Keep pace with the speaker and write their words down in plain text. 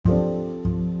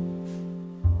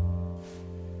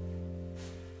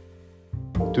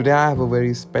Today I have a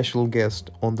very special guest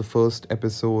on the first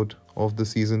episode of the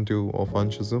season 2 of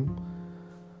Anchism.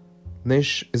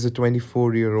 NISH is a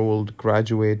 24-year-old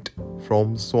graduate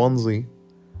from Swansea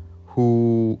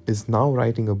who is now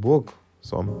writing a book,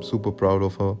 so I'm super proud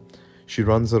of her. She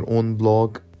runs her own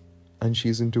blog and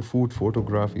she's into food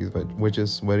photography, which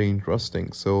is very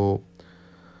interesting. So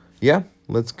yeah,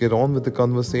 let's get on with the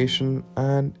conversation.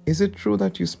 And is it true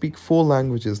that you speak 4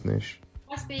 languages, Nish?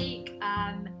 I speak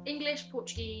English,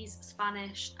 Portuguese,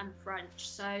 Spanish and French.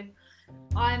 So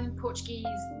I'm Portuguese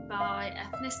by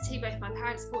ethnicity. Both my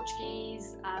parents are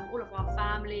Portuguese, all of our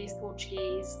family is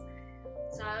Portuguese.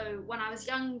 So when I was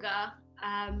younger,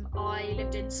 I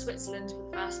lived in Switzerland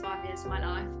for the first 5 years of my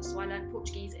life. So I learned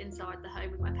Portuguese inside the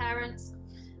home with my parents,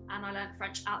 and I learned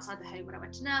French outside the home when I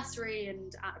went to nursery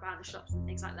and out about in the shops and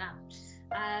things like that.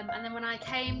 And then when I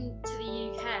came to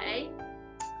the UK,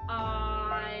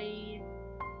 I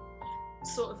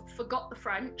sort of forgot the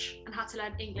French and had to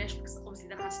learn English, because obviously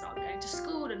then I started going to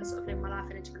school and sort of living my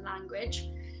life in a different language.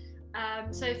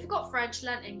 So forgot French,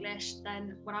 learned English.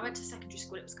 Then when I went to secondary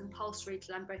school, it was compulsory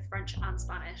to learn both French and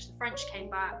Spanish. The French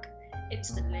came back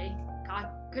instantly. I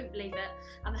couldn't believe it.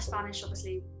 And the Spanish,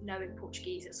 obviously knowing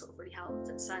Portuguese, it sort of really helped.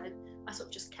 And so I sort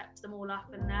of just kept them all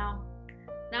up, and now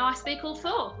I speak all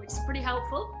 4, which is pretty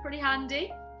helpful, pretty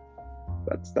handy.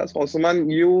 That's awesome.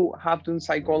 And you have done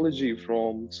psychology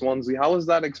from Swansea. How was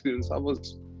that experience? How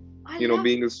was,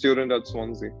 being a student at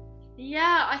Swansea?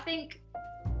 Yeah, I think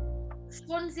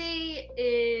Swansea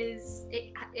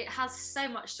it has so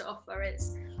much to offer.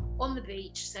 It's on the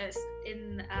beach, so it's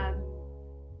in a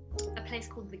place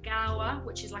called the Gower,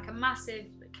 which is like a massive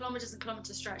kilometres and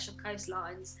kilometres stretch of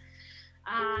coastlines.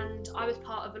 And I was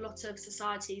part of a lot of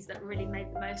societies that really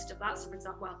made the most of that. So for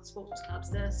example, sports clubs,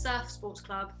 the Surf Sports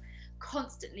Club,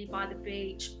 constantly by the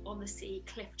beach, on the sea,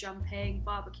 cliff jumping,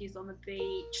 barbecues on the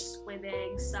beach,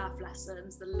 swimming, surf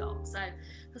lessons, the lot. So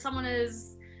for someone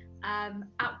as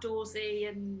outdoorsy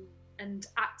and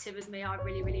active as me, I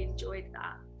really, really enjoyed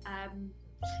that.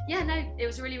 It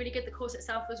was really, really good. The course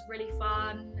itself was really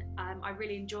fun. I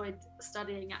really enjoyed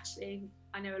studying, actually.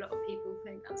 I know a lot of people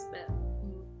think that's a bit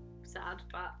sad,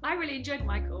 but I really enjoyed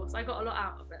my course. I got a lot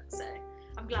out of it, so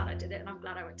I'm glad I did it, and I'm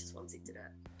glad I went to Swansea to do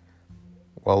it.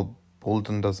 Well,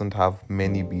 Bolton doesn't have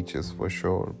many beaches for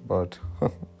sure, but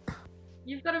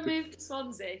you've got to move to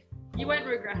Swansea. You won't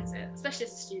regret it, especially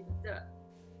as a student. Do it.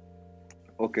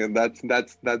 Okay, that's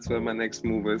where my next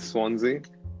move is, Swansea.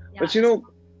 Yeah, but you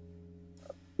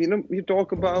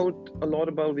talk a lot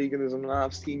about veganism, and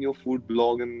I've seen your food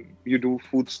blog, and you do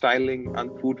food styling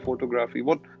and food photography.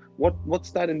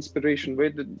 What's that inspiration? Where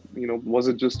did was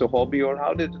it just a hobby, or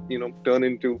how did it turn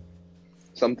into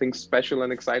something special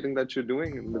and exciting that you're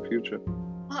doing in the future?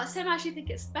 Oh, Sam, I actually think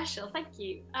it's special. Thank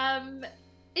you.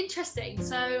 Interesting.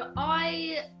 So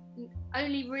I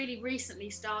only really recently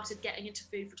started getting into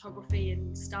food photography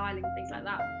and styling and things like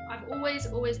that. I've always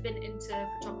been into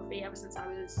photography ever since I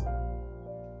was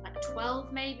like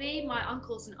 12 maybe. My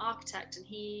uncle's an architect, and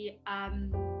he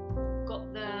got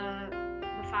the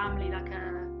family like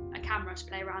a camera to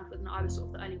play around with, and I was sort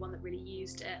of the only one that really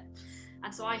used it.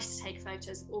 And so I used to take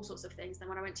photos of all sorts of things. Then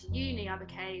when I went to uni, I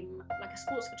became like a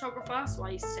sports photographer. So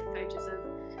I used to take photos of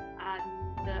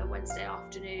the Wednesday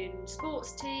afternoon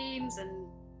sports teams and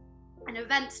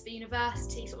events for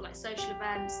university, sort of like social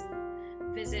events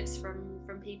and visits from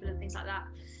people and things like that.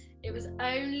 It was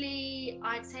only,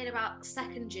 I'd say in about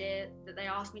second year, that they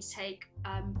asked me to take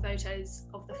photos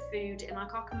of the food in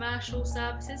like our commercial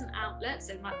services and outlets,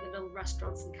 so like the little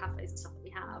restaurants and cafes and stuff that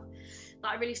we have, that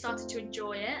I really started to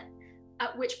enjoy it.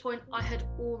 At which point I had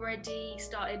already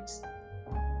started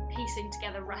piecing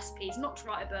together recipes, not to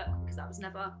write a book because that was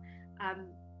never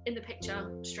in the picture,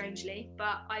 strangely,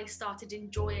 but I started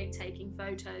enjoying taking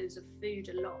photos of food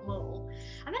a lot more.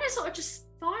 And then it sort of just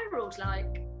spiraled,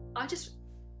 like I just,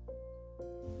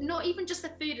 not even just the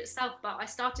food itself, but I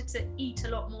started to eat a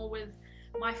lot more with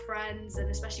my friends, and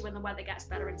especially when the weather gets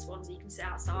better in Swansea, you can sit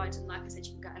outside and like I said,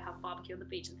 you can go and have a barbecue on the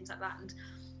beach and things like that. And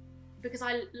because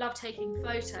I love taking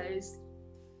photos,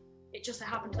 it just so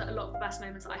happened that a lot of the best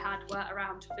moments I had were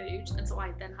around food, and so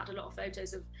I then had a lot of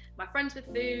photos of my friends with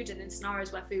food and in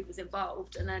scenarios where food was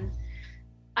involved. And then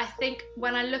I think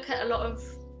when I look at a lot of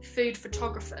food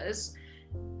photographers,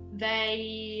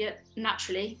 they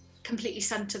naturally completely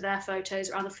centre their photos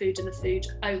around the food and the food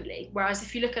only, whereas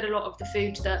if you look at a lot of the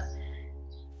food that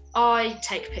I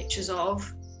take pictures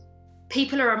of,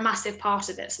 people are a massive part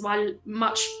of it. So I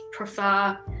much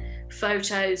prefer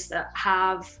photos that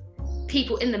have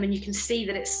people in them, and you can see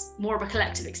that it's more of a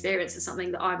collective experience. It's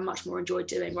something that I've much more enjoyed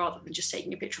doing, rather than just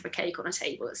taking a picture of a cake on a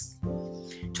table. It's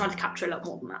trying to capture a lot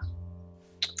more than that.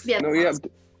 Yeah. No, yeah,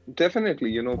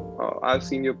 definitely. I've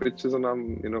seen your pictures, and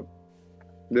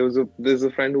there's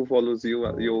a friend who follows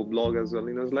your blog as well.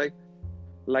 It's like,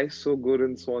 life's so good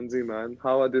in Swansea, man.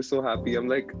 How are they so happy? I'm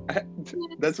like,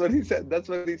 that's what he said. That's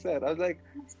what he said. I was like,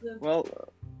 well,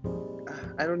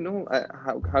 I don't know.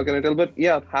 How can I tell? But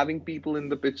yeah, having people in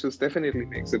the pictures definitely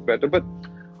makes it better. But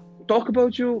talk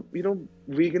about your,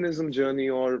 veganism journey,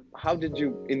 or how did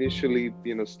you initially,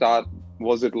 start?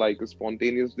 Was it like a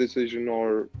spontaneous decision,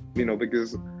 or,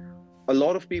 because a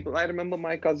lot of people, I remember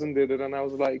my cousin did it, and I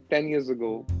was like 10 years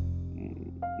ago,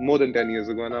 more than 10 years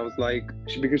ago, and I was like,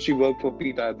 because she worked for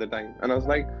PETA at the time, and I was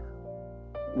like,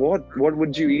 what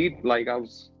would you eat? Like, I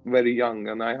was very young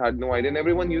and I had no idea, and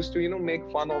everyone used to, make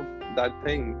fun of that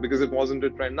thing because it wasn't a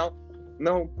trend.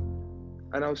 Now,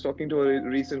 and I was talking to her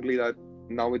recently that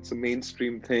now it's a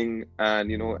mainstream thing,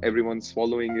 and everyone's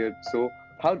following it. So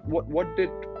what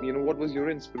what was your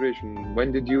inspiration?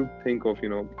 When did you think of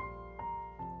going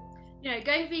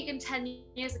vegan 10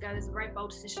 years ago was a very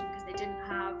bold decision because they didn't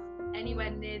have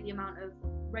anywhere near the amount of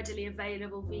readily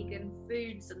available vegan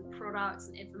foods and products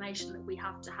and information that we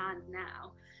have to hand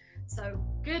now. So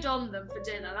good on them for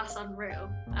doing that. That's unreal.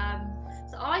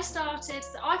 So I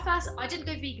didn't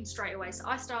go vegan straight away. So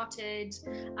I started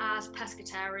as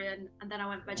pescatarian, and then I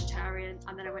went vegetarian,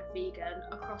 and then I went vegan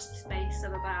across the space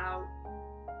of about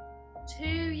 2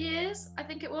 years, I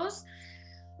think it was.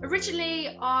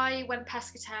 Originally, I went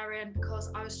pescatarian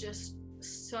because I was just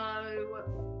so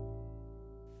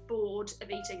bored of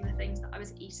eating the things that I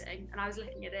was eating, and I was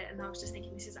looking at it and I was just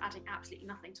thinking, this is adding absolutely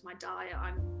nothing to my diet.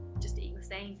 I'm just eating the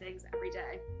same things every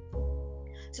day.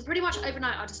 So pretty much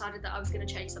overnight I decided that I was going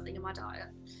to change something in my diet.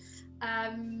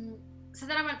 So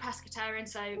then I went pescatarian.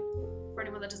 So for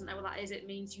anyone that doesn't know what that is, it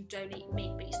means you don't eat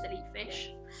meat but you still eat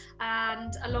fish.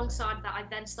 And alongside that, I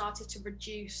then started to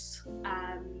reduce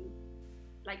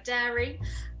like dairy,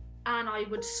 and I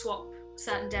would swap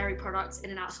certain dairy products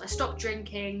in and out. So I stopped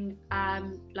drinking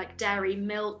like dairy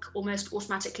milk almost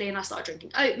automatically, and I started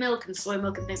drinking oat milk and soy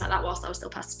milk and things like that whilst I was still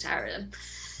pescatarian.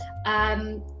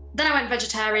 Then I went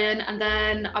vegetarian, and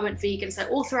then I went vegan. So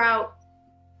all throughout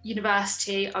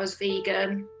university I was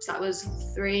vegan. So that was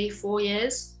 3-4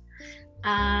 years.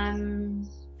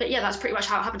 But yeah, that's pretty much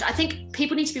how it happened. I think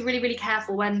people need to be really, really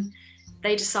careful when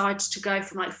they decide to go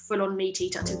from like full-on meat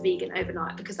eater to vegan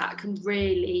overnight, because that can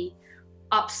really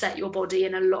upset your body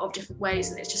in a lot of different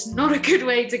ways, and it's just not a good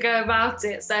way to go about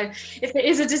it. So if it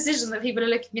is a decision that people are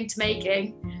looking into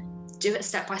making, do it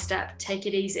step by step, take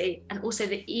it easy. And also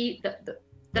the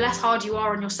less hard you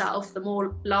are on yourself, the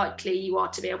more likely you are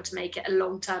to be able to make it a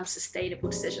long-term sustainable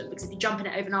decision. Because if you jump in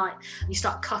it overnight and you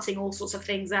start cutting all sorts of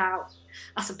things out,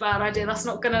 that's a bad idea. That's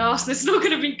not going to last. It's not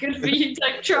going to be good for you.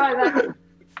 Don't try that.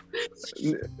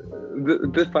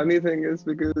 The funny thing is,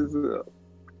 because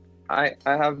I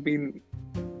have been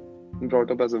brought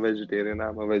up as a vegetarian.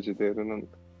 I'm a vegetarian, and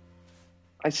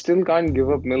I still can't give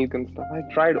up milk and stuff. I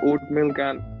tried oat milk,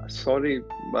 and sorry,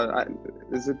 but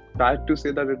is it bad to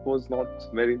say that it was not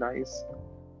very nice?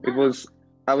 It was.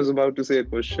 I was about to say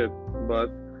it was shit, but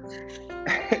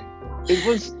it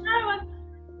was.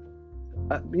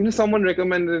 Someone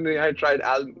recommended me. I tried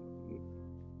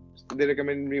They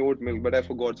recommended me oat milk, but I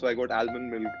forgot, so I got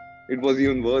almond milk. It was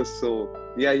even worse. So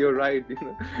yeah, you're right.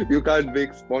 You can't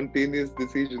make spontaneous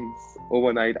decisions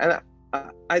overnight, and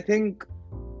I think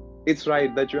it's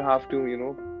right that you have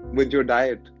to, with your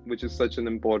diet, which is such an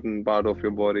important part of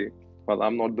your body. Well,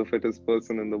 I'm not the fittest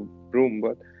person in the room,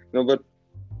 but but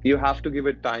you have to give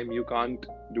it time. You can't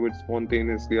do it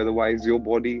spontaneously, otherwise your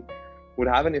body would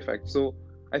have an effect. So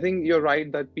I think you're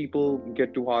right that people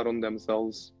get too hard on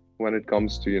themselves when it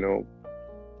comes to,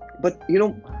 but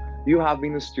you have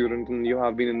been a student and you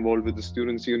have been involved with the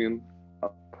students union,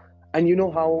 and you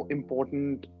know how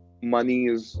important money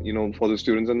is, for the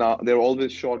students, and now they're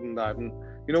always short on that. And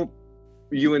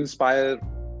you inspire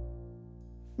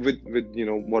with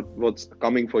what's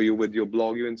coming for you with your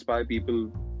blog. You inspire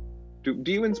people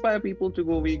do you inspire people to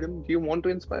go vegan? Do you want to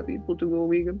inspire people to go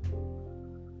vegan?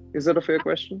 Is that a fair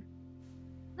question?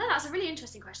 No, that's a really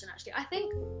interesting question, actually. I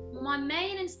think my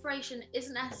main inspiration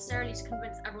isn't necessarily to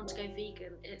convince everyone to go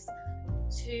vegan. It's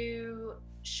to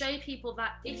show people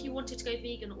that if you wanted to go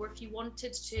vegan, or if you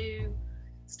wanted to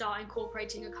start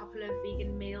incorporating a couple of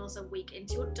vegan meals a week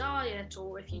into your diet,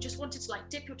 or if you just wanted to like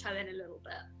dip your toe in a little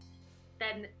bit,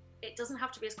 then it doesn't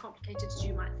have to be as complicated as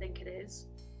you might think it is.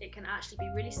 It can actually be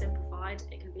really simplified.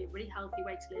 It can be a really healthy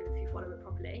way to live if you follow it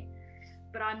properly.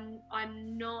 But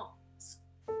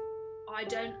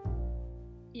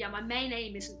my main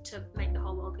aim isn't to make the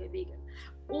whole world go vegan.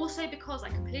 Also because I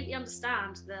completely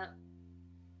understand that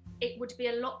it would be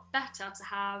a lot better to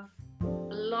have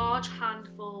a large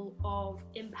handful of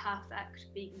imperfect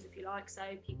vegans, if you like, so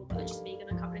people that are just vegan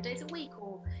a couple of days a week,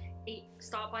 or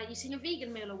start by eating a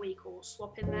vegan meal a week, or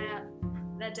swap in their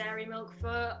dairy milk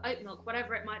for oat milk,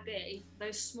 whatever it might be.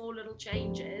 Those small little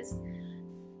changes,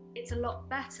 it's a lot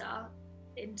better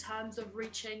in terms of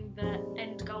reaching the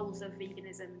end goals of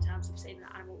veganism, in terms of saving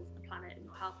the animals, the planet, and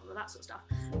your health, all of that sort of stuff,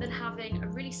 than having a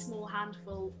really small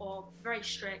handful of very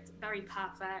strict, very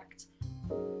perfect,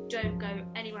 don't go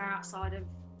anywhere outside of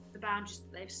the boundaries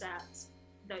that they've set,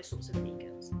 those sorts of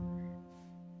vegans.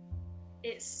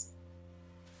 It's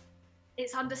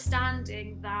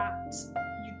understanding that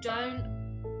you don't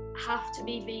have to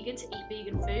be vegan to eat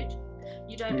vegan food.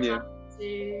 You don't have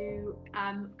to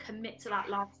commit to that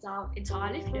lifestyle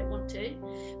entirely if you don't want to.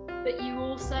 But you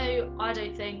also, I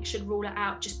don't think, should rule it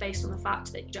out just based on the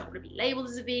fact that you don't want to be labelled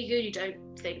as a vegan, you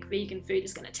don't think vegan food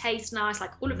is going to taste nice,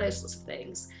 like all of those sorts of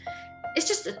things. It's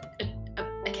just a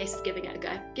case of giving it a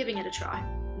go, giving it a try,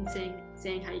 and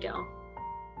seeing how you get on.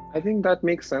 I think that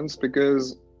makes sense,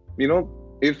 because, you know,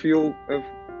 if your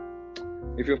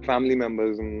family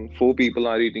members and 4 people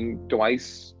are eating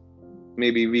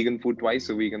maybe vegan food twice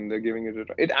a week, and they're giving it a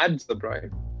try, it adds up,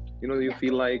 right? You know, you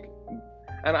feel like,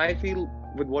 and I feel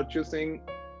with what you're saying,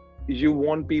 you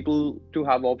want people to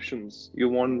have options. You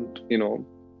want,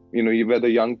 whether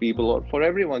young people or for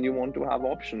everyone, you want to have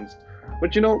options.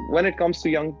 But when it comes to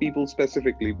young people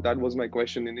specifically, that was my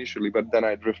question initially, but then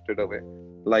I drifted away,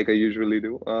 like I usually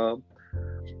do.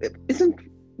 Isn't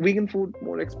vegan food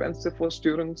more expensive for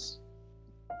students?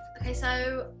 Okay,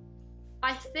 so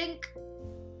I think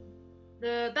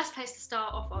the best place to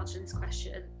start off answering this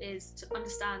question is to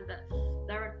understand that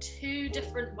there are 2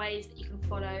 different ways that you can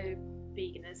follow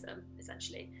veganism,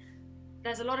 essentially.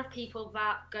 There's a lot of people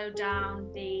that go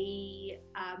down the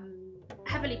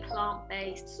heavily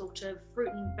plant-based sort of fruit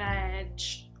and veg,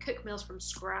 cook meals from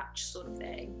scratch sort of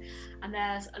thing. And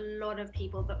there's a lot of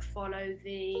people that follow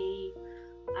they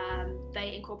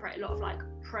incorporate a lot of like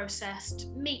processed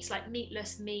meats, like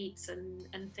meatless meats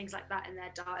and things like that in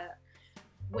their diet,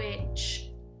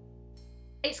 which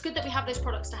it's good that we have those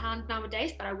products to hand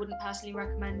nowadays, but I wouldn't personally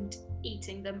recommend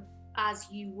eating them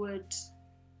as you would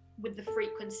with the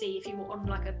frequency if you were on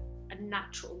like a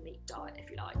natural meat diet, if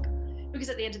you like, because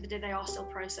at the end of the day they are still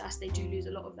processed. They do lose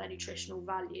a lot of their nutritional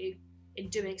value in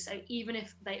doing so, even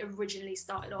if they originally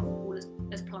started off all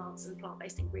as plants and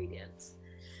plant-based ingredients.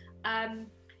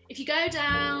 If you go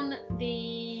down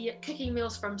the cooking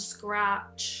meals from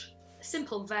scratch,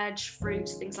 simple veg,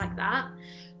 fruits, things like that,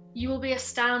 you will be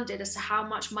astounded as to how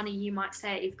much money you might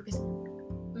save, because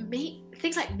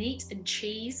things like meat and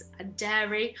cheese and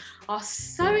dairy are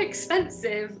so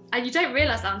expensive, and you don't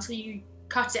realise that until you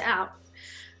cut it out.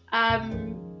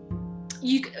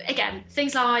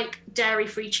 Things like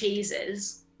dairy-free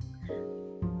cheeses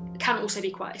can also be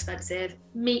quite expensive.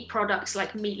 Meat products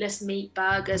like meatless meat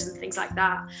burgers and things like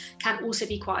that can also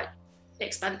be quite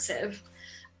expensive.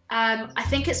 I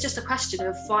think it's just a question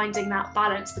of finding that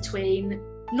balance between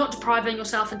not depriving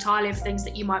yourself entirely of things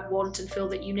that you might want and feel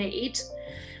that you need.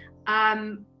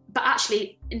 But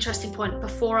actually, interesting point,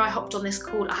 before I hopped on this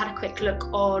call, I had a quick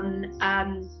look on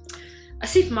a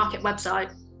supermarket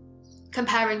website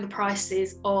comparing the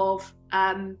prices of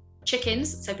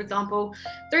chickens. So for example,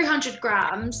 300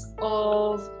 grams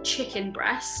of chicken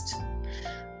breast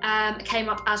came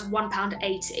up as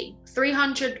 £1.80.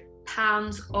 300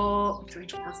 grams of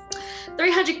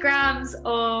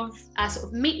sort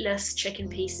of meatless chicken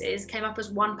pieces came up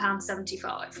as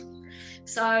 £1.75.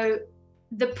 So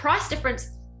the price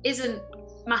difference isn't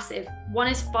massive. One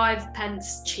is 5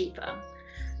 pence cheaper.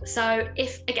 So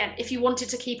if you wanted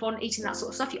to keep on eating that sort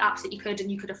of stuff, you absolutely could,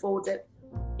 and you could afford it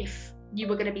if you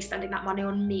were going to be spending that money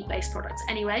on meat-based products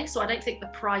anyway. So I don't think the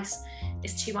price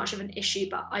is too much of an issue,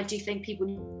 but I do think people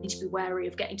need to be wary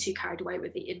of getting too carried away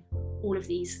with eating all of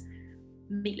these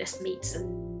meatless meats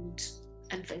and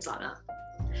things like that.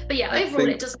 But yeah, overall,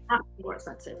 it doesn't have to be more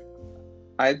expensive.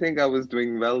 I think I was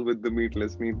doing well with the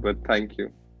meatless meat, but thank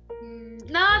you.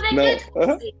 No, they're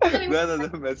good. No,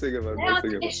 messing about. They are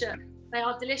delicious. They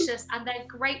are delicious, and they're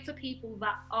great for people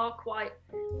that are quite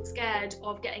scared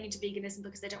of getting into veganism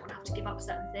because they don't want to have to give up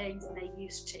certain things, and they're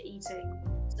used to eating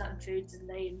certain foods and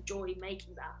they enjoy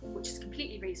making that, which is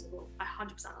completely reasonable. I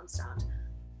 100% understand.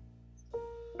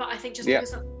 But I think just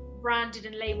because it's branded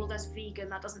and labelled as vegan,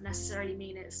 that doesn't necessarily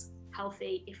mean it's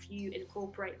healthy if you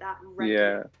incorporate that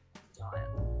regularly diet.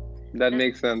 That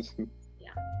makes sense.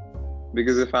 Yeah.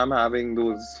 Because if I'm having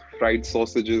those fried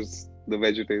sausages, the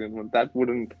vegetarian one, that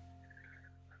wouldn't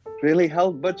really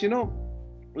help. But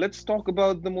let's talk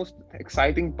about the most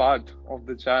exciting part of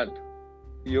the chat.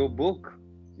 Your book.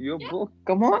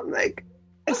 Come on,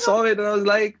 I saw it and I was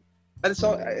like, I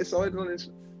saw it on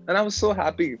Instagram, and I was so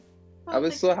happy. I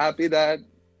was so happy that,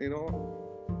 you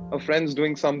know, a friend's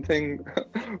doing something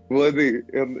worthy.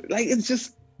 Like, it's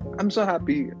just, I'm so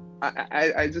happy.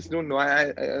 I just don't know.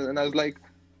 And I was like,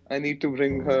 I need to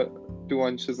bring her to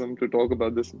Anshism to talk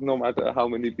about this, no matter how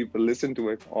many people listen to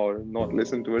it or not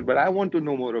listen to it. But I want to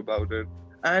know more about it.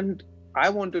 And I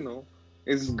want to know,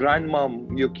 is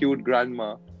grandmom, your cute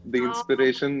grandma, the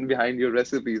inspiration behind your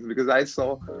recipes? Because I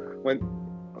saw when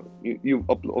you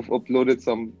uploaded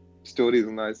some stories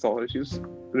and I saw her, she just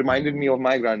reminded me of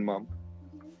my grandmom.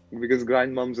 Because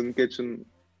grandmoms in kitchen,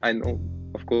 I know,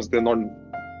 of course, they're not.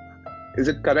 Is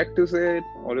it correct to say it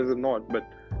or is it not? But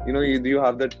you know, you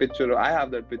have that picture. I have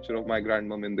that picture of my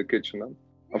grandmom in the kitchen,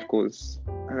 of course.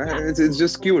 It's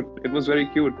just cute. It was very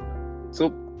cute.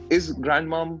 So, is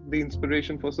grandmom the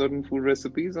inspiration for certain food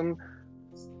recipes? And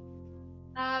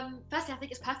firstly, I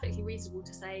think it's perfectly reasonable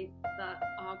to say that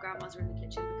our grandmas are in the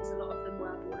kitchen, because a lot of them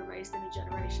were born and raised in a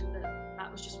generation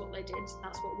that was just what they did.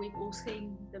 That's what we've all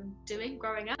seen them doing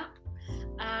growing up.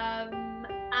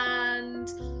 And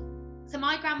so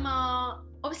my grandma,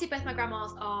 obviously both my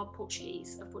grandmas are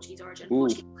Portuguese, of Portuguese origin. Ooh.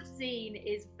 Portuguese cuisine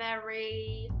is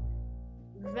very,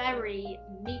 very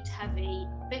meat heavy,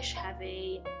 fish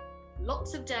heavy,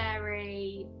 lots of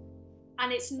dairy,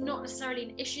 and it's not necessarily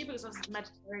an issue because obviously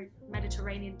the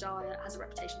Mediterranean diet has a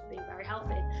reputation for being very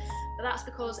healthy, but that's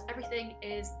because everything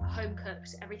is home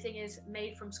cooked, everything is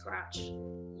made from scratch.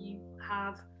 You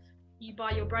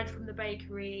buy your bread from the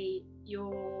bakery,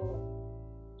 your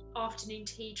afternoon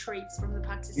tea treats from the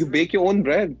patisserie. You bake your own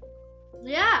bread?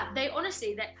 Yeah, they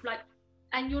honestly,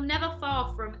 and you're never far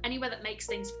from anywhere that makes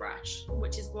things fresh,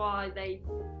 which is why they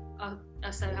are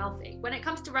so healthy. When it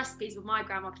comes to recipes with my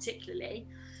grandma particularly,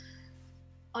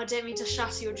 I don't mean to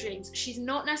shatter your dreams. She's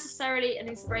not necessarily an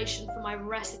inspiration for my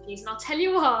recipes, and I'll tell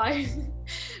you why.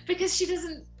 Because she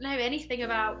doesn't know anything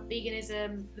about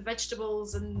veganism, the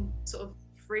vegetables and sort of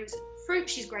fruit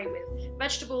she's great with.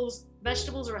 Vegetables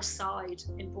are a side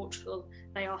in Portugal.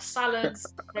 They are salads,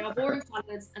 they are boring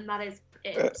salads, and that is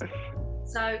it.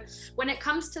 So when it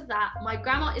comes to that, my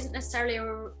grandma isn't necessarily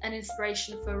an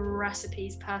inspiration for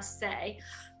recipes per se,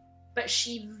 but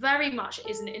she very much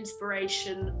is an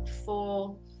inspiration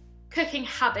for cooking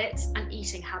habits and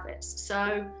eating habits.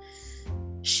 So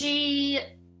she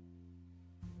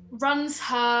runs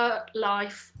her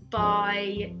life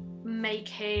by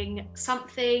making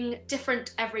something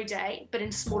different every day, but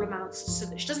in small amounts, so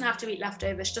that she doesn't have to eat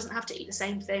leftovers, she doesn't have to eat the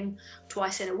same thing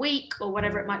twice in a week or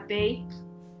whatever it might be.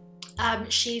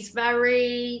 She's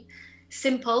very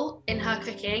simple in her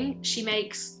cooking. She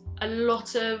makes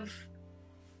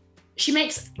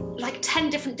like 10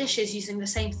 different dishes using the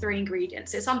same 3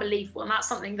 ingredients. It's unbelievable, and that's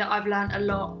something that I've learned a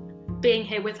lot being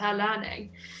here with her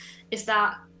learning, is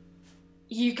that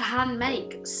you can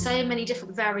make so many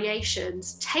different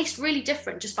variations, taste really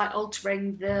different just by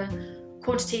altering the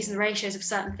quantities and the ratios of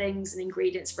certain things and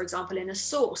ingredients. For example, in a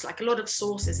sauce, like a lot of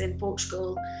sauces in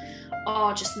Portugal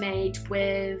are just made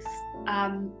with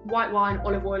white wine,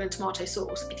 olive oil and tomato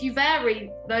sauce. If you vary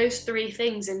those 3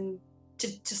 things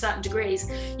to certain degrees,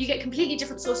 you get completely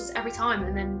different sauces every time,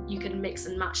 and then you can mix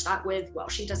and match that with, well,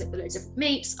 she does it with loads of different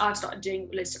meats, I've started doing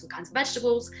loads of different kinds of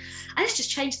vegetables, and it's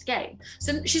just changed the game.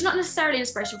 So she's not necessarily an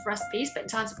inspiration for recipes, but in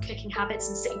terms of cooking habits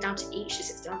and sitting down to eat, she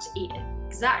sits down to eat at the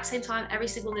exact same time every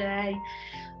single day.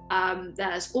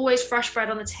 There's always fresh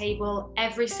bread on the table.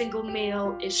 Every single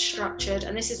meal is structured,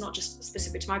 and this is not just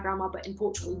specific to my grandma, but in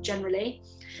Portugal generally.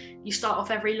 You start off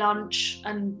every lunch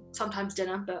and sometimes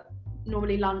dinner, but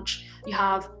normally lunch, you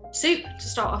have soup to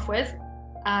start off with,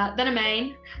 then a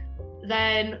main,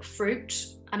 then fruit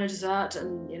and a dessert,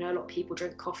 and you know, a lot of people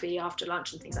drink coffee after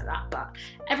lunch and things like that, but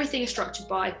everything is structured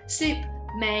by soup,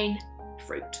 main,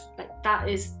 fruit. Like, that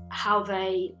is how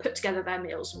they put together their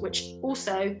meals, which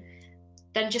also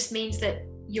then just means that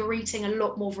you're eating a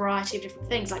lot more variety of different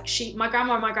things. Like my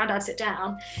grandma and my granddad sit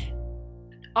down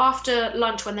after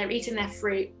lunch when they're eating their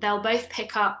fruit, they'll both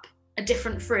pick up a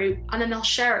different fruit and then they'll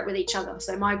share it with each other.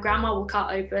 So my grandma will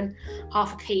cut open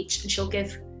half a peach and she'll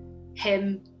give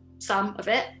him some of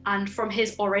it, and from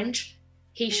his orange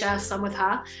he shares some with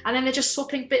her, and then they're just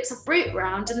swapping bits of fruit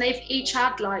around, and they've each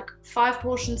had like 5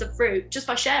 portions of fruit just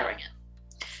by sharing it.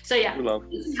 So yeah,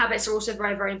 eating habits are also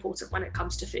very, very important when it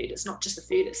comes to food. It's not just the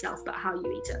food itself, but how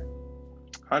you eat it.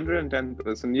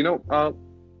 110%. You know,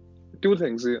 2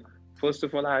 things. First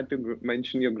of all, I had to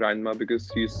mention your grandma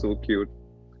because she's so cute.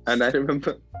 And I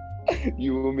remember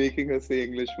you were making her say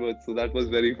English words, so that was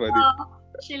very funny. Oh,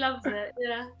 she loves it,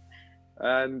 yeah.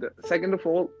 And second of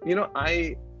all, you know,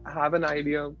 I have an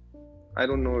idea I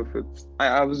don't know if it's.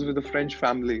 I was with a French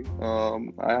family.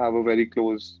 I have a very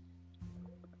close.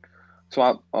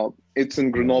 So it's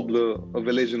in Grenoble, a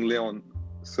village in Leon.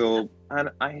 So, and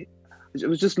I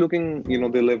was just looking,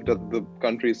 they lived at the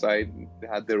countryside. They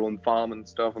had their own farm and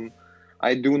stuff. And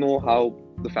I do know how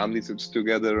the family sits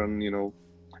together. And,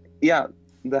 yeah,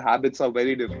 the habits are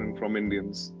very different from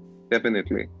Indians,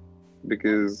 definitely.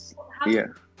 Because, How do yeah.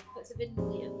 habits of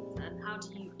Indians, and how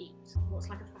do you eat? What's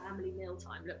like a family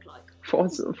mealtime look like? For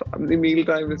family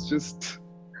mealtime, it's just.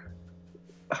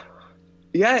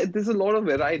 Yeah, there's a lot of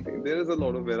variety. There is a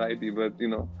lot of variety, but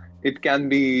it can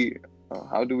be.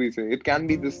 How do we say? It can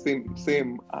be the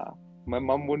same. My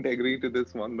mom won't agree to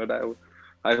this one, but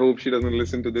I hope she doesn't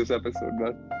listen to this episode.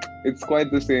 But it's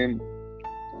quite the same,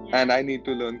 and I need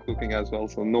to learn cooking as well.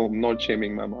 So no, I'm not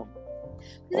shaming my mom.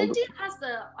 Because India has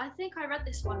I think I read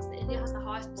this once, that India has the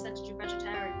highest percentage of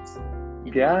vegetarians.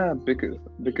 Yeah,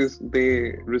 because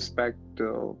they respect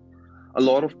a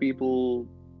lot of people.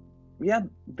 Yeah,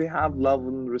 they have love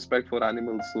and respect for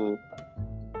animals. So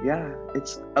yeah,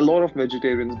 it's a lot of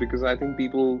vegetarians, because I think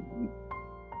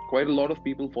quite a lot of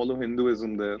people follow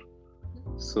Hinduism there.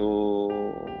 So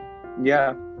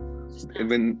yeah,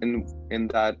 even in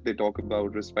that they talk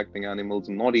about respecting animals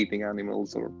and not eating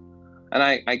animals, and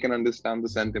I can understand the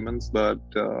sentiments, but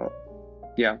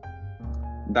yeah,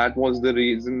 that was the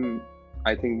reason,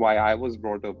 I think, why I was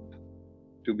brought up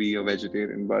to be a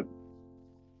vegetarian. But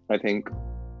I think,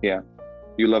 yeah,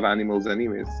 you love animals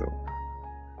anyways, so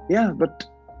yeah. But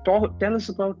tell us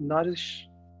about Nourish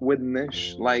with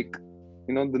Nish. Like,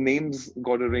 the name's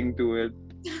got a ring to it,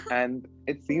 and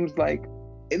it seems like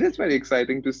it is very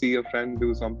exciting to see a friend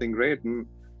do something great. And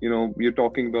you're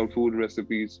talking about food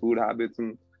recipes, food habits,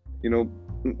 and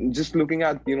just looking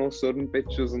at certain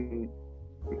pictures, and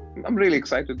I'm really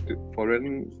excited for it.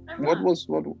 And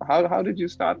how did you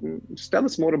start? And just tell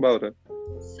us more about it.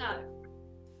 So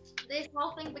this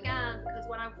whole thing began because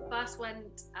when I first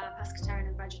went pescatarian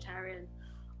and vegetarian,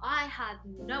 I had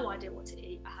no idea what to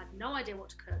eat. I had no idea what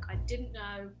to cook. I didn't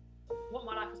know what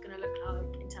my life was going to look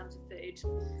like in terms of food.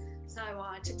 So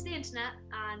I took to the internet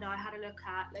and I had a look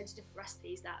at loads of different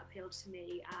recipes that appealed to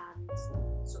me, and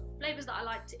sort of flavours that I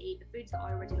like to eat, the foods that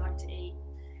I already like to eat.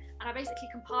 And I basically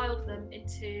compiled them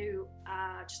into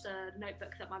just a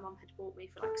notebook that my mum had bought me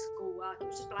for like schoolwork. It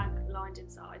was just blank, lined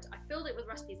inside. I filled it with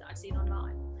recipes that I'd seen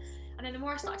online. And then the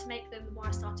more I started to make them, the more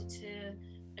I started to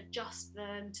adjust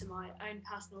them to my own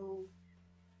personal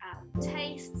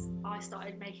tastes. I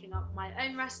started making up my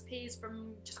own recipes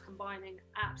from just combining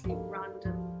absolute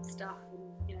random stuff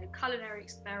and culinary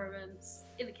experiments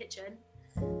in the kitchen.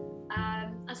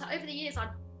 And so over the years, I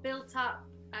built up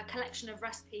a collection of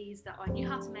recipes that I knew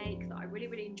how to make, that I really,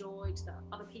 really enjoyed, that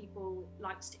other people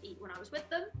liked to eat when I was with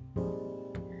them.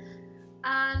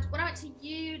 And when I went to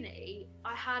uni,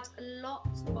 I had a lot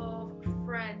of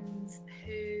friends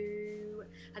who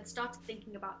had started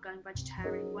thinking about going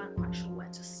vegetarian, weren't quite sure where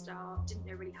to start, didn't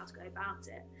know really how to go about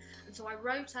it. And so I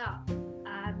wrote up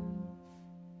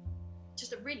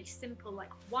just a really simple,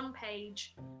 like,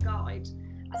 one-page guide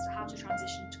as to how to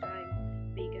transition to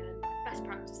going vegan, best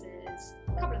practices,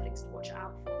 a couple of things to watch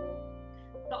out for,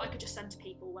 that I could just send to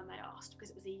people when they asked,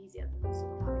 because it was easier than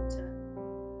sort of having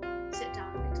to sit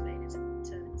down and explain it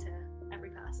to every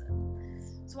person.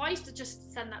 So I used to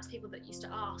just send that to people that used to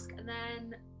ask. And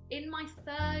then in my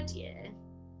third year,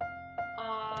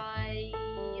 I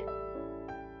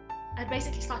had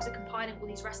basically started compiling all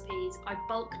these recipes. I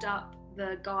bulked up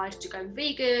the guide to going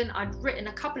vegan. I'd written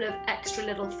a couple of extra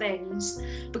little things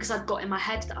because I'd got in my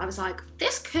head that I was like,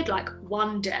 this could, like,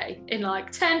 one day in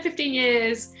like 10, 15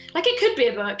 years, like, it could be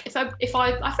a book. If I feel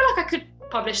like I could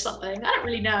publish something. I don't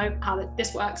really know how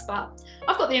this works, but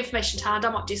I've got the information to hand. I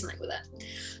might do something with it.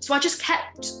 So I just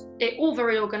kept it all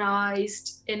very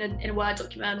organised in a Word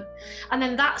document. And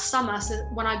then that summer, so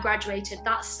when I graduated,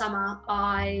 that summer,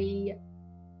 I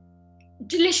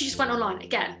literally just went online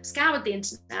again, scoured the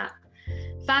internet,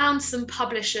 found some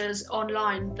publishers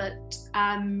online that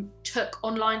took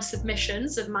online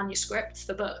submissions of manuscripts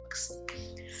for books.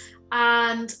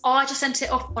 And I just sent it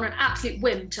off on an absolute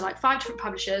whim to like 5 different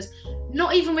publishers,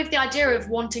 not even with the idea of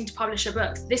wanting to publish a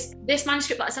book. This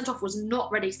manuscript that I sent off was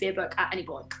not ready to be a book at any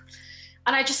point.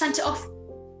 And I just sent it off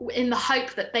in the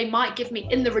hope that they might give me,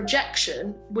 in the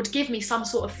rejection, would give me some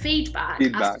sort of feedback.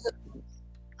 As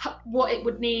to what it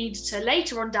would need to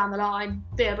later on down the line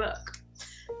be a book.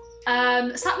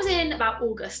 So that was in about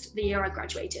August, the year I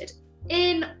graduated.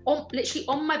 literally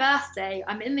on my birthday,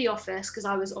 I'm in the office because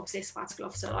I was obviously a sabbatical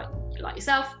officer like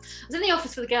yourself. I was in the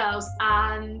office for the girls,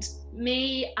 and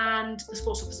me and the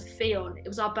sports officer Fion, it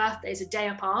was our birthdays a day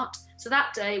apart. So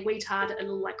that day we'd had a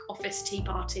little like office tea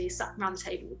party, sat around the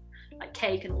table, like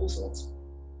cake and all sorts.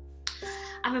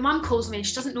 And my mum calls me.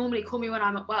 She doesn't normally call me when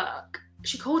I'm at work.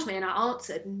 She called me and I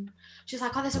answered, and she's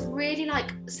like, oh, there's a really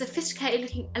like sophisticated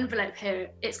looking envelope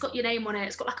here. It's got your name on it.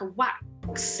 It's got like a wax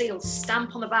seal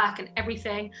stamp on the back and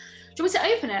everything. Do you want me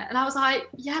to open it? And I was like,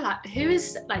 yeah, like who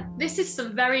is, like, this is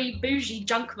some very bougie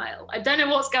junk mail. I don't know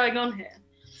what's going on here.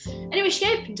 Anyway, she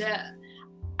opened it,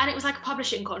 and it was like a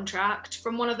publishing contract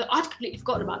from one of the, I'd completely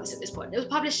forgotten about this at this point. It was a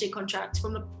publishing contract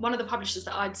from one of the publishers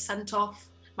that I'd sent off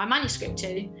my manuscript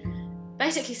to,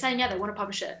 basically saying, yeah, they want to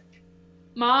publish it.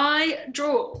 My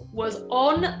drawer was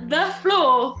on the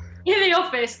floor in the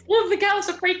office. All of the girls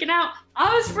were freaking out.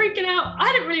 I was freaking out.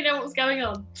 I didn't really know what was going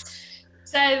on.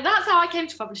 So that's how I came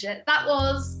to publish it. That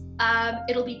was,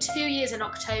 it'll be 2 years in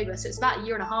October. So it's about a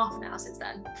year and a half now since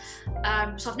then.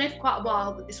 So I've known for quite a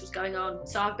while that this was going on.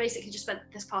 So I've basically just spent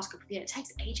this past couple of years. It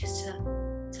takes ages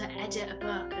to edit a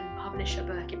book and publish a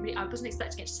book. I wasn't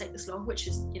expecting it to take this long, which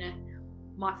is, you know,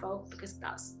 my fault, because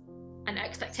that's an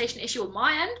expectation issue on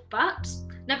my end, but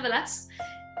nevertheless,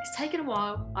 it's taken a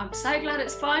while. I'm so glad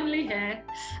it's finally here.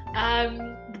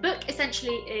 The book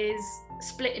essentially is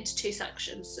split into two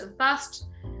sections. So the first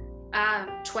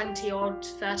 20 odd,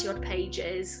 30 odd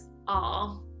pages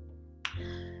are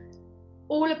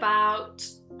all about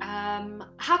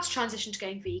how to transition to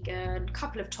going vegan, a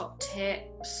couple of top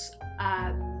tips,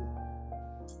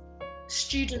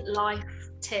 student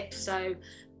life tips, so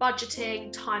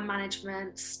budgeting, time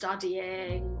management,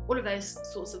 studying, all of those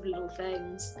sorts of little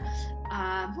things.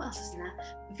 What else is in there?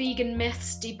 Vegan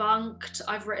myths debunked.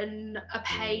 I've written a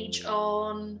page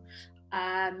on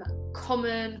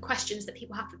common questions that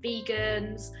people have for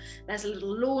vegans. There's a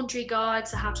little laundry guide,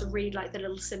 so how to read like the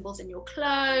little symbols in your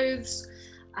clothes,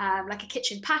 like a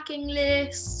kitchen packing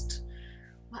list.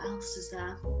 What else is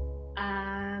there?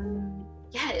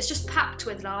 Yeah, it's just packed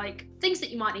with like things that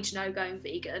you might need to know going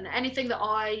vegan. Anything that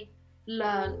I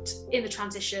learnt in the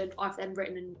transition, I've then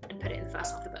written and put it in the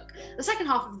first half of the book. The second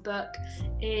half of the book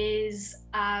is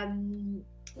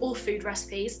all food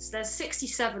recipes. So there's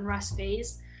 67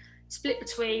 recipes split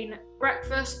between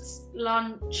breakfasts,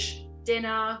 lunch,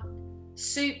 dinner,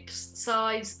 soups,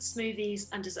 sides, smoothies,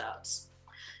 and desserts.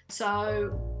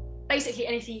 So basically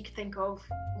anything you can think of,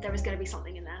 there is going to be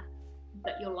something in there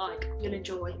that you'll like, you'll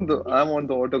enjoy. I want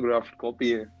the autographed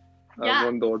copy. I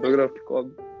want the autographed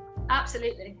copy.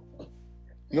 Absolutely.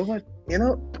 No, but you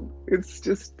know, it's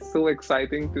just so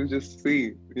exciting to just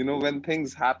see, you know, when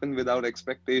things happen without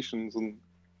expectations, and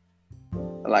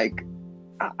like,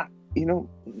 you know,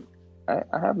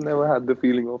 I have never had the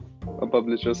feeling of a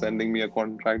publisher sending me a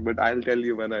contract, but I'll tell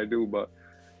you when I do. But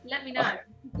let me know.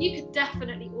 You could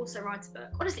definitely also write a book.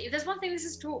 Honestly, if there's one thing this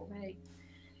has taught me,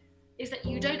 is that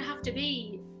you don't have to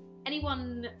be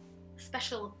anyone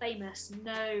special, famous,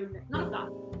 known, none of that,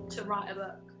 to write a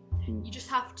book. You just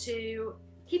have to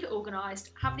keep it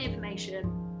organised, have the information,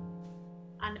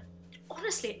 and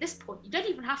honestly, at this point, you don't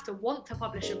even have to want to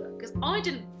publish a book, because I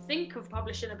didn't think of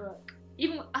publishing a book.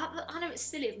 Even I know it's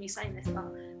silly of me saying this,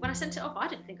 but when I sent it off, I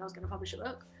didn't think I was going to publish a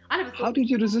book. I never thought. How did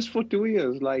you resist for 2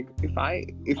 years? Like, if I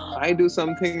do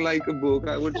something like a book,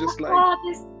 I would just like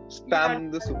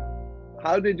spam this.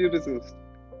 How did you resist?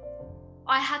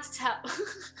 I had to tell.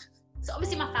 So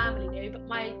obviously my family knew, but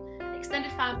my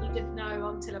extended family didn't know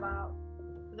until about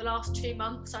the last 2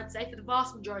 months, I'd say. For the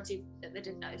vast majority, they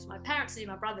didn't know. So my parents knew,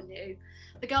 my brother knew,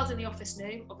 the girls in the office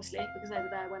knew, obviously, because they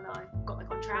were there when I got my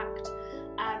contract.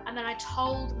 And then I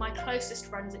told my closest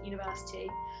friends at university,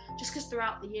 just because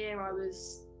throughout the year I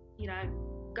was, you know,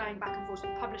 going back and forth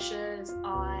with publishers.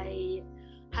 I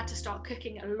had to start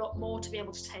cooking a lot more to be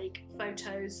able to take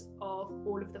photos of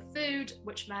all of the food,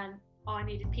 which meant I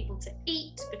needed people to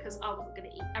eat, because I wasn't going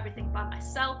to eat everything by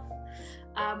myself.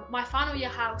 My final year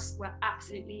house were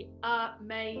absolutely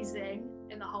amazing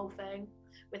in the whole thing,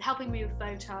 with helping me with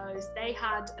photos. They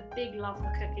had a big love for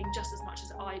cooking just as much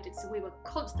as I did, so we were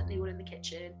constantly all in the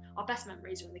kitchen. Our best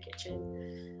memories were in the kitchen.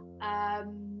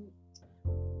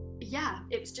 Yeah,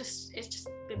 it's just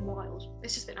been wild.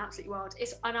 It's just been absolutely wild.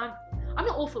 And I'm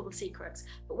not awful with secrets,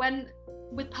 but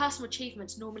with personal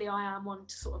achievements, normally I am one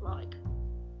to sort of like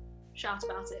shout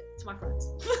about it to my friends.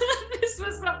 This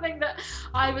was something that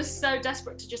I was so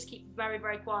desperate to just keep very,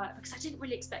 very quiet, because I didn't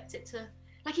really expect it to,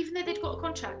 like, even though they'd got a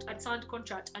contract, I'd signed a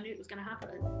contract, I knew it was going to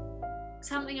happen.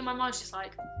 something in my mind's just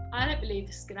like, I don't believe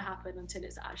this is going to happen until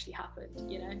it's actually happened,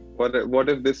 you know? What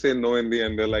if they say no in the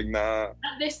end? They're like, nah.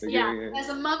 At this, there's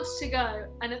a month to go,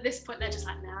 and at this point they're just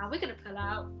like, nah, we're going to pull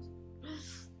out.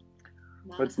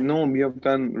 Nah, But no, you have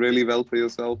done really well for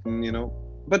yourself, and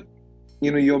but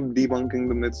you're debunking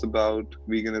the myths about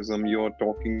veganism. You're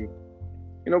talking,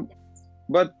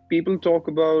 but people talk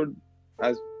about,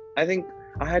 as I think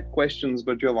I had questions,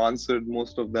 but you have answered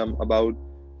most of them about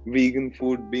vegan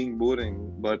food being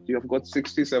boring. But you have got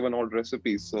 67 odd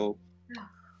recipes, so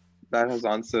that has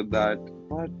answered that.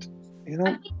 But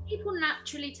I think people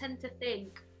naturally tend to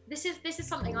think, this is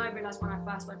something I realised when I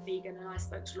first went vegan, and I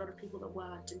spoke to a lot of people that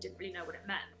weren't and didn't really know what it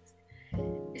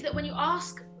meant, is that when you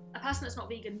ask a person that's not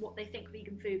vegan what they think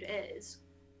vegan food is,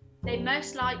 they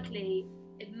most likely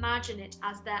imagine it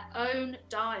as their own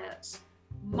diet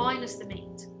minus the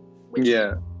meat, which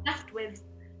is left with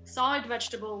side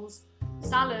vegetables,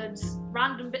 salads,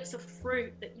 random bits of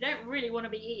fruit that you don't really want to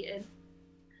be eating.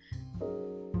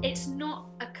 It's not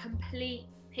a complete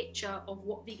picture of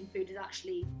what vegan food is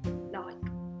actually like.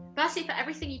 Firstly, for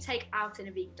everything you take out in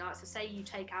a vegan diet, so say you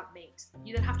take out meat,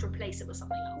 you then have to replace it with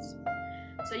something else.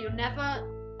 So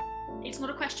it's not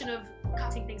a question of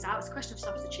cutting things out, it's a question of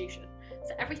substitution.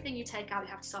 So everything you take out, you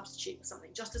have to substitute with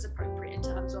something just as appropriate in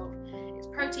terms of its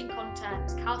protein content,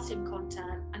 its calcium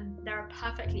content, and there are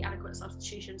perfectly adequate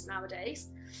substitutions nowadays.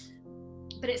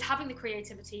 But it's having the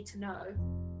creativity to know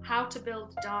how to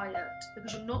build a diet,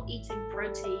 because you're not eating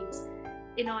proteins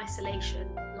in isolation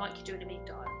like you do in a meat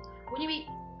diet. When you eat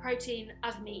protein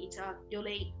as a meat eater, you'll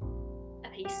eat a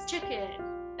piece of chicken,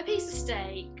 a piece of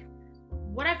steak,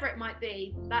 whatever it might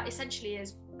be. That essentially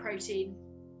is protein.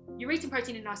 You're eating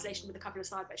protein in isolation with a couple of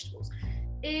side vegetables.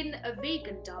 In a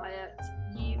vegan diet,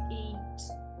 you eat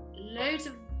loads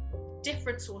of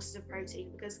different sources of protein,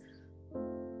 because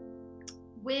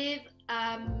with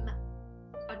I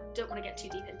don't want to get too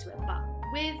deep into it, but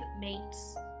with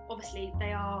meats, obviously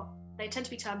they tend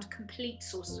to be termed complete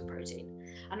sources of protein,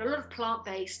 and a lot of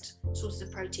plant-based sources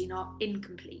of protein are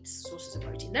incomplete sources of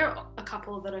protein. There are a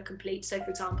couple that are complete, so for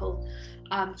example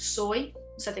soy,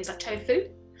 so things like tofu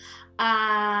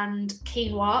and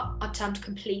quinoa are termed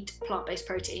complete plant-based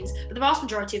proteins, but the vast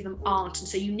majority of them aren't, and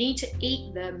so you need to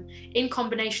eat them in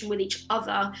combination with each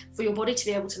other for your body to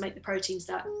be able to make the proteins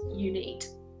that you need,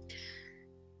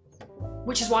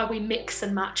 which is why we mix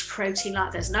and match protein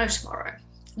like there's no tomorrow.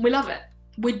 We love it.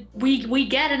 We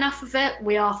get enough of it.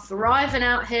 We are thriving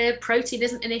out here. Protein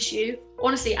isn't an issue.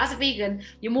 Honestly, as a vegan,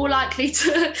 you're more likely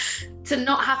to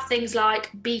not have things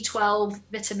like B12,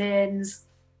 vitamins,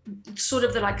 sort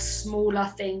of the like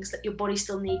smaller things that your body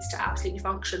still needs to absolutely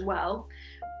function well.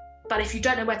 But if you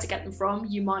don't know where to get them from,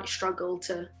 you might struggle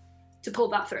to pull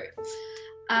that through.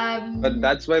 But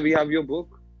that's why we have your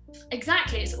book.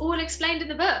 Exactly, it's all explained in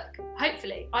the book,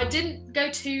 hopefully. I didn't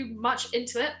go too much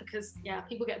into it because,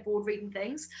 people get bored reading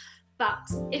things. But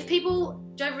if people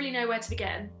don't really know where to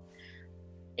begin,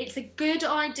 it's a good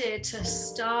idea to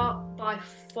start by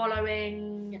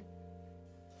following,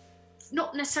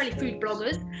 not necessarily food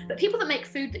bloggers, but people that make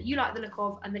food that you like the look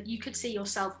of and that you could see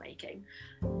yourself making.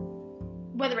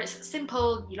 Whether it's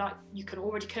simple, you can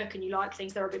already cook and you like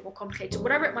things that are a bit more complicated,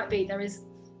 whatever it might be, there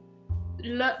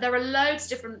are loads of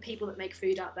different people that make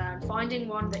food out there, and finding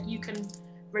one that you can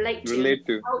relate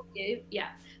to help you,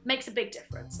 makes a big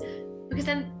difference, because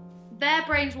then their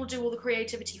brains will do all the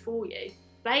creativity for you.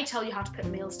 They tell you how to put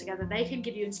meals together, they can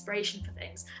give you inspiration for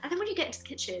things, and then when you get into the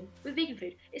kitchen with vegan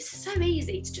food, it's so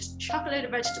easy to just chuck a load of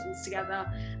vegetables together,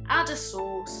 add a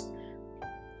sauce,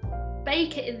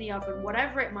 bake it in the oven,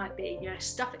 whatever it might be,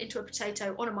 stuff it into a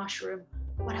potato, on a mushroom,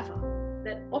 whatever.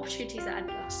 The opportunities are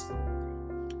endless.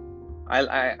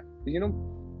 I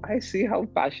see how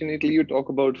passionately you talk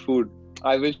about food.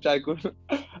 I wish I could.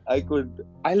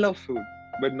 I love food,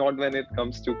 but not when it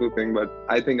comes to cooking. But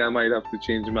I think I might have to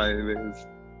change my ways,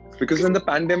 because when the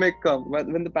pandemic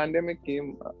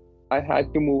came, I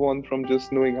had to move on from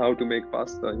just knowing how to make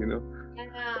pasta.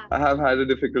 I have had a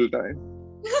difficult time.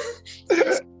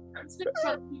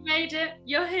 You made it.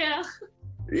 You're here.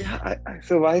 Yeah, I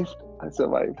survived.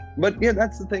 But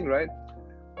that's the thing, right?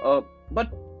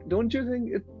 But don't you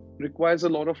think it requires a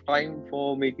lot of time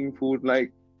for making food?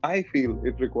 Like, I feel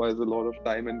it requires a lot of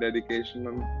time and dedication.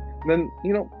 And then,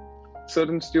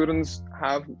 certain students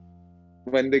have,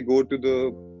 when they go to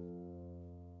the,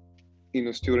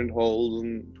 student halls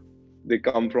and they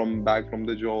come back from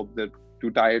the job, they're too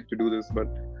tired to do this. But,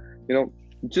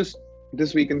 just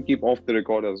this we can keep off the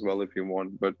record as well if you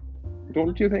want. But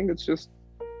don't you think it's just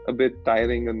a bit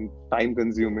tiring and time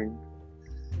consuming?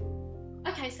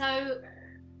 Okay, so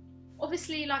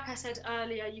Obviously, like I said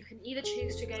earlier, you can either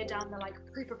choose to go down the like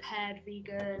pre-prepared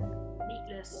vegan,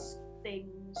 meatless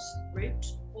things route,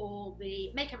 or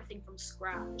the make everything from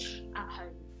scratch at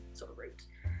home sort of route.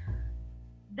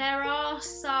 There are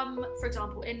some, for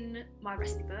example, in my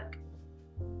recipe book,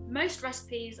 most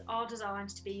recipes are designed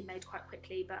to be made quite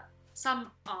quickly, but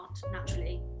some aren't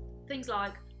naturally. Things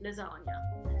like lasagna.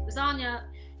 Lasagna,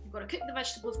 you've got to cook the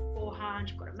vegetables beforehand,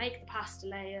 you've got to make the pasta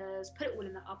layers, put it all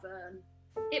in the oven.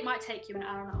 It might take you an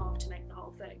hour and a half to make the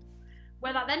whole thing.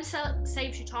 Where that then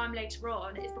saves you time later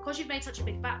on is because you've made such a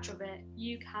big batch of it,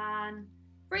 you can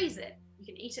freeze it. You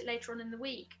can eat it later on in the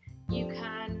week. You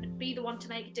can be the one to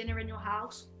make dinner in your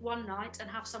house one night and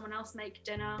have someone else make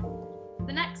dinner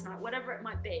the next night, whatever it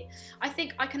might be. I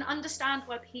think I can understand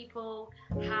why people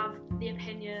have the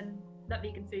opinion that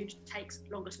vegan food takes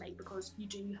longer to make, because you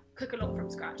do cook a lot from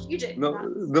scratch. You do. No,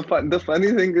 the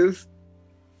funny thing is,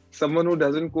 someone who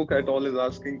doesn't cook at all is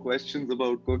asking questions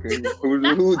about cooking,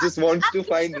 who just wants to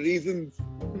find reasons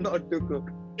not to cook.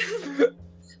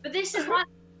 But this is why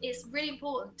it's really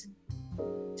important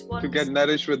to get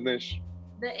nourished with NISH.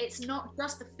 That it's not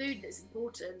just the food that's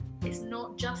important. It's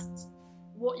not just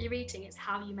what you're eating, it's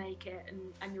how you make it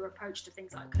and your approach to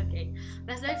things like cooking.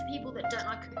 There's loads of people that don't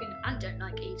like cooking and don't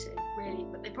like eating, really,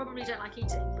 but they probably don't like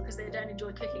eating because they don't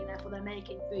enjoy cooking, therefore they're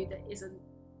making food that isn't,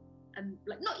 and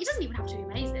like, not, it doesn't even have to be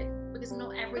amazing, because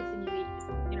not everything you eat is,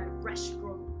 you know,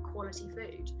 restaurant quality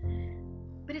food,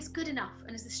 but it's good enough.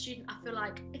 And as a student, I feel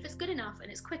like if it's good enough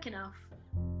and it's quick enough,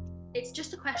 it's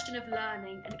just a question of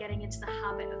learning and getting into the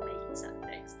habit of making certain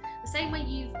things. The same way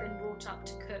you've been brought up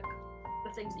to cook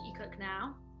the things that you cook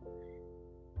now.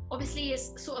 Obviously,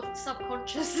 it's sort of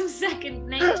subconscious and second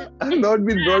nature. I've not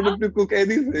been brought up to cook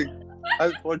anything.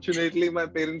 Unfortunately, my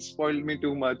parents spoiled me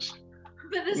too much.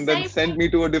 And then sent me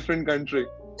to a different country.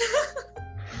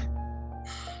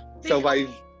 Survive.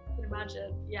 I can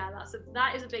imagine. Yeah,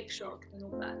 that is a big shock in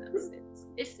all fairness.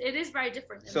 It is very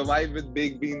different. Survive with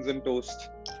baked beans and toast.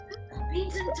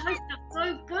 Beans and toast are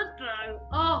so good though.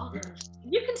 Oh,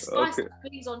 you can spice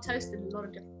beans on toast in a lot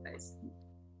of different ways.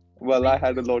 Well, I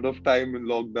had a lot of time in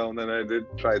lockdown and I did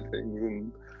try things.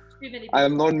 And I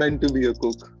am not meant to be a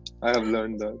cook. I have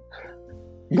learned that.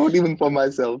 Not even for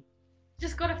myself.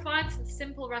 Just got to find some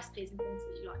simple recipes and things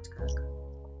that you like to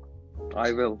cook.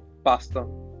 I will. Pasta.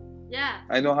 Yeah.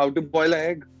 I know how to boil an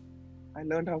egg. I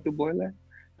learned how to boil it.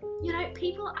 You know,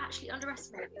 people actually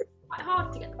underestimate it. It's quite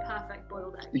hard to get the perfect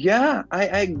boiled egg. Yeah,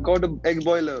 I got an egg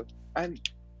boiler. And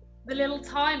the little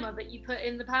timer that you put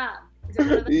in the pan. Is it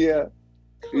one of those? Yeah.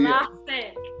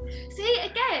 Classic. See,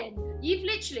 again, you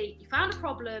found a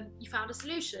problem, you found a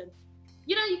solution.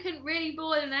 You know, you couldn't really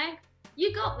boil an egg.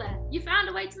 You got there. You found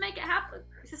a way to make it happen.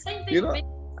 It's the same thing. You know,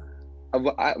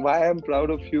 why I'm proud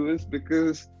of you is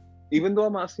because even though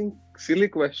I'm asking silly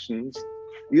questions,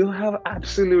 you have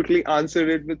absolutely answered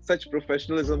it with such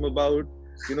professionalism about,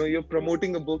 you know, you're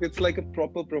promoting a book. It's like a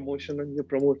proper promotion and you're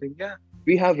promoting,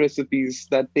 we have recipes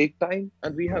that take time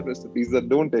and we have recipes that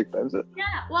don't take time. So, yeah,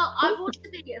 well, I want to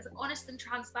be as honest and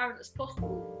transparent as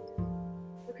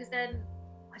possible, because then,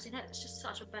 I don't know, it's just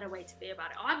such a better way to be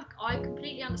about it. I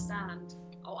completely understand,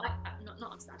 not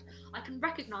understand, I can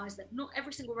recognise that not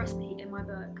every single recipe in my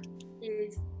book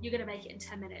is, you're going to make it in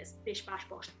 10 minutes, bish, bash,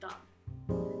 bosh, done.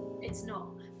 It's not.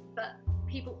 But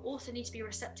people also need to be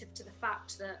receptive to the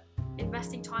fact that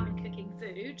investing time in cooking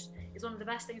food is one of the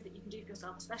best things that you can do for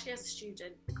yourself, especially as a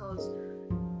student, because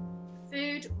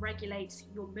food regulates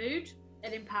your mood,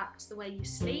 it impacts the way you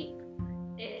sleep,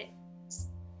 it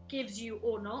gives you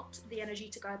or not the energy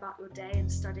to go about your day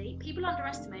and study. People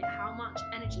underestimate how much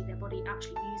energy their body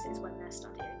actually uses when they're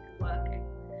studying and working.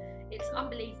 It's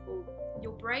unbelievable.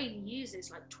 Your brain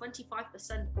uses like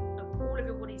 25% of all of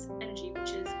your body's energy,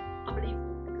 which is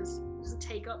unbelievable because it doesn't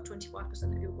take up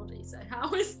 25% of your body. So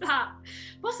how is that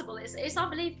possible? It's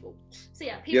unbelievable. So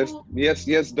yeah, people.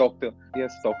 Yes, doctor.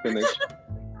 Yes, Dr. Nish.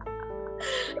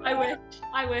 I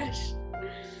wish.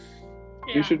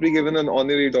 Yeah. You should be given an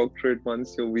honorary doctorate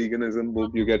once your veganism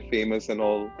book, you get famous and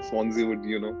all. Swansea would,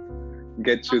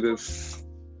 get you this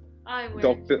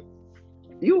doctor.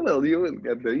 You will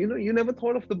get there. You never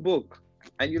thought of the book.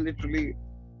 And you literally,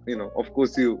 of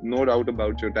course, no doubt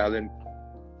about your talent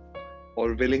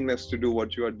or willingness to do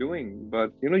what you are doing.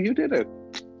 But, you did it.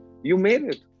 You made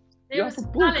it. It was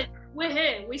talent. We're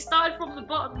here. We started from the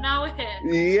bottom. Now we're here.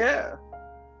 Yeah.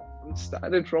 I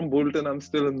started from Bolton. I'm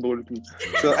still in Bolton.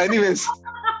 So anyways.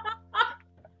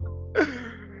 That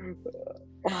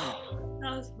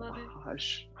was funny.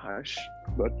 Harsh,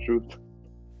 but truth.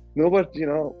 No, but,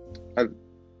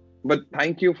 but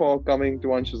thank you for coming to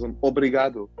Anshazam.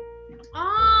 Obrigado.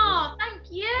 Oh, thank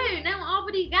you. No,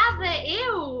 obrigada.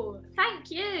 Ew.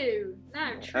 Thank you.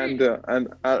 No, true. And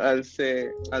I'll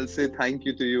say thank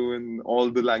you to you in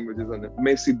all the languages on it.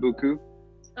 Merci beaucoup.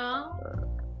 Oh,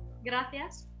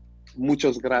 gracias.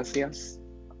 Muchas gracias.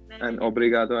 And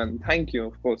obrigado and thank you,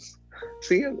 of course.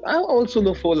 See, I also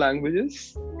know 4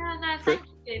 languages. Yeah, no, thank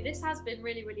you. This has been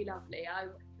really, really lovely.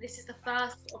 This is the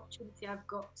first opportunity I've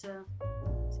got to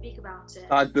speak about it.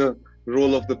 Start the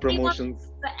role of the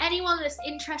promotions. For anyone that's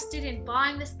interested in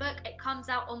buying this book, it comes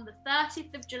out on the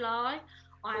 30th of July.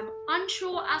 I'm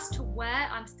unsure as to where.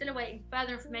 I'm still awaiting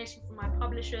further information from my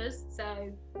publishers,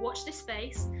 so watch this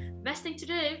space. The best thing to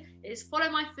do is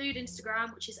follow my food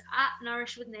Instagram, which is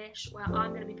 @NOURISH, where I'm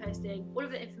going to be posting all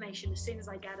of the information as soon as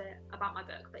I get it about my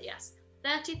book. But yes,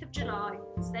 30th of July,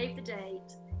 save the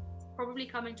date. It's probably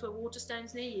coming to a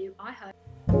Waterstones near you, I hope.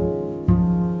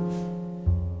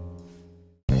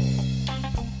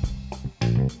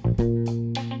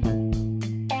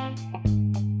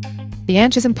 The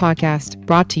Anchism Podcast,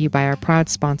 brought to you by our proud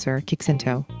sponsor,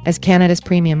 Kixinto. As Canada's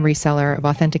premium reseller of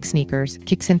authentic sneakers,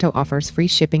 Kixinto offers free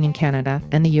shipping in Canada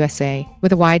and the USA.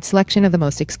 With a wide selection of the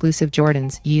most exclusive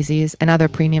Jordans, Yeezys, and other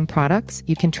premium products,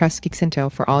 you can trust Kixinto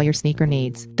for all your sneaker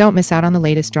needs. Don't miss out on the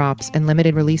latest drops and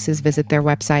limited releases. Visit their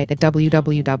website at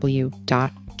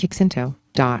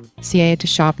www.kixinto.ca to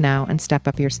shop now and step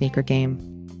up your sneaker game.